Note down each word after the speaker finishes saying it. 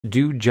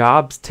Do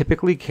jobs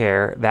typically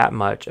care that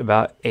much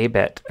about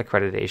ABET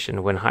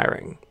accreditation when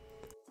hiring?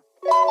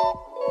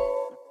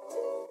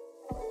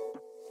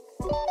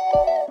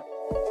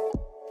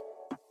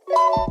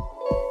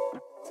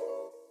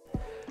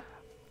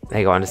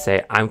 They go on to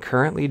say, I'm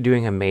currently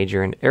doing a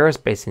major in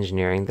aerospace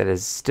engineering that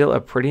is still a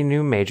pretty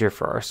new major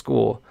for our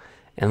school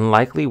and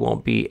likely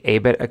won't be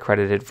ABET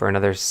accredited for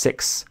another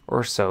 6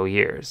 or so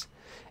years.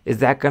 Is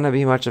that going to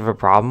be much of a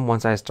problem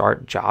once I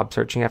start job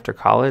searching after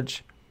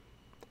college?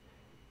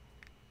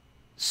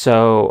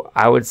 So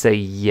I would say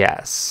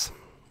yes.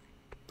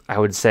 I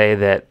would say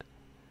that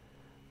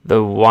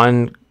the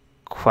one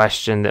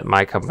question that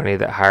my company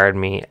that hired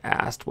me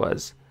asked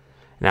was,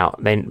 now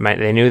they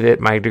knew that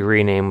my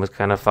degree name was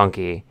kind of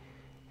funky.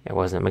 It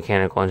wasn't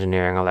mechanical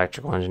engineering,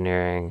 electrical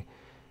engineering,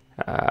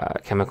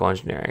 chemical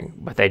engineering,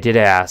 but they did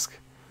ask,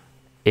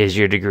 is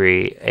your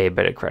degree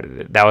ABET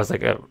accredited? That was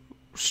like a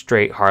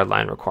straight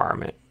hardline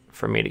requirement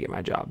for me to get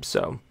my job.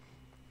 So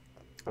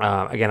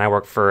again, I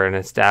work for an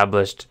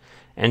established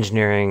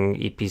engineering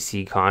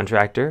EPC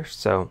contractor,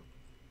 so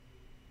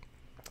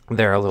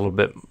they're a little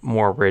bit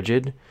more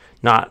rigid,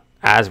 not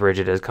as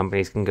rigid as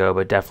companies can go,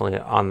 but definitely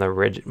on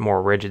the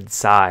more rigid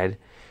side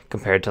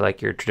compared to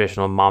like your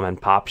traditional mom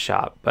and pop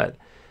shop. But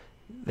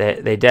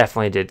they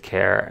definitely did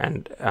care,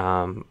 and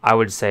I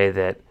would say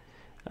that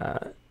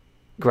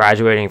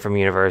graduating from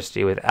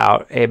university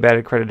without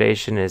ABET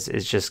accreditation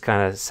is just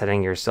kind of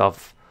setting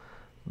yourself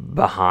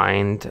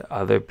behind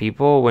other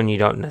people when you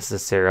don't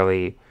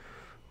necessarily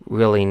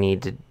really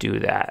need to do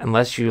that,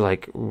 unless you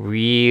like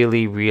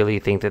really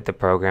think that the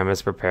program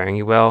is preparing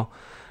you well.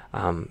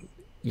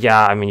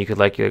 Yeah, I mean, you could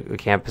like the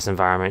campus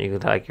environment, you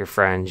could like your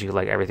friends, you could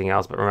like everything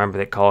else, but remember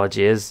that college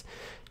is,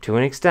 to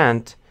an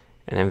extent,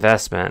 an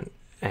investment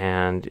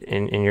and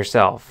in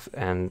yourself,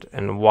 and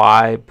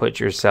why put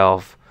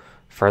yourself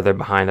further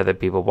behind other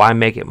people? Why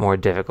make it more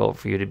difficult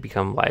for you to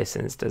become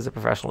licensed as a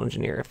professional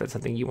engineer if that's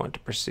something you want to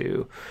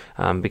pursue?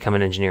 Become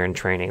an engineer in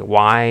training.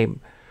 Why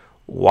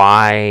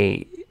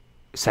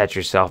set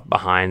yourself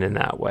behind in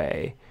that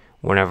way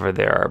whenever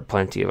there are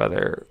plenty of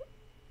other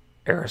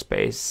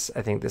aerospace,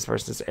 I think this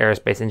person's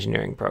aerospace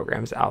engineering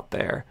programs out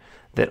there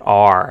that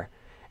are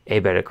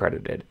ABET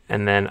accredited?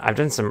 And then I've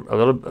done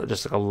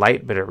just like a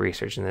light bit of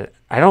research in that.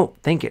 I don't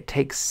think it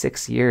takes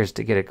 6 years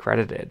to get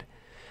accredited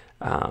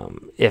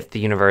if the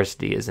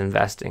university is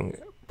investing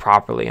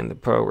properly in the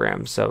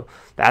program. So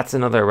that's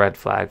another red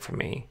flag for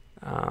me.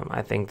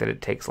 I think that it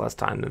takes less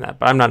time than that,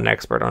 but I'm not an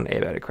expert on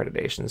ABET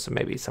accreditation, so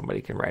maybe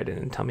somebody can write in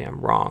and tell me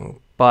I'm wrong.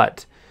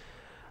 But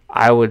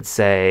I would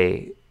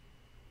say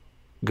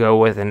go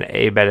with an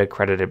ABET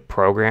accredited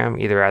program,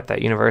 either at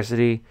that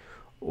university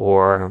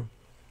or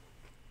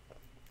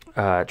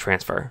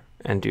transfer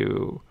and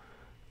do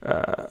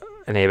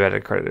an ABET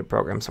accredited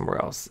program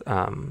somewhere else,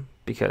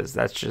 because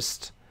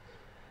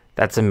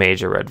that's a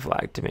major red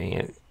flag to me.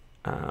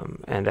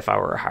 And if I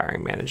were a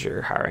hiring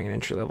manager hiring an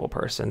entry-level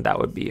person, that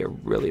would be a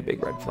really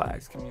big red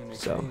flag.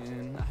 So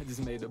I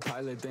just made a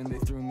pilot, then they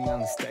threw me on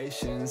the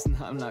stations.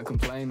 I'm not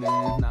complaining,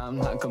 I'm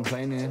not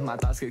complaining. My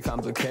thoughts get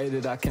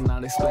complicated, I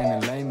cannot explain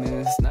in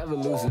lameness. Never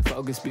losing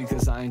focus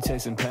because I ain't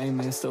chasing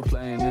payments. Still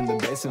playing in the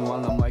basement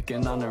while I'm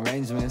working on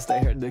arrangements. They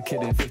heard the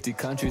kid in 50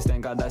 countries,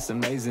 thank God that's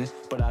amazing.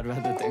 But I'd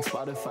rather thank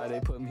Spotify, they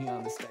put me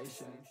on the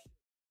station.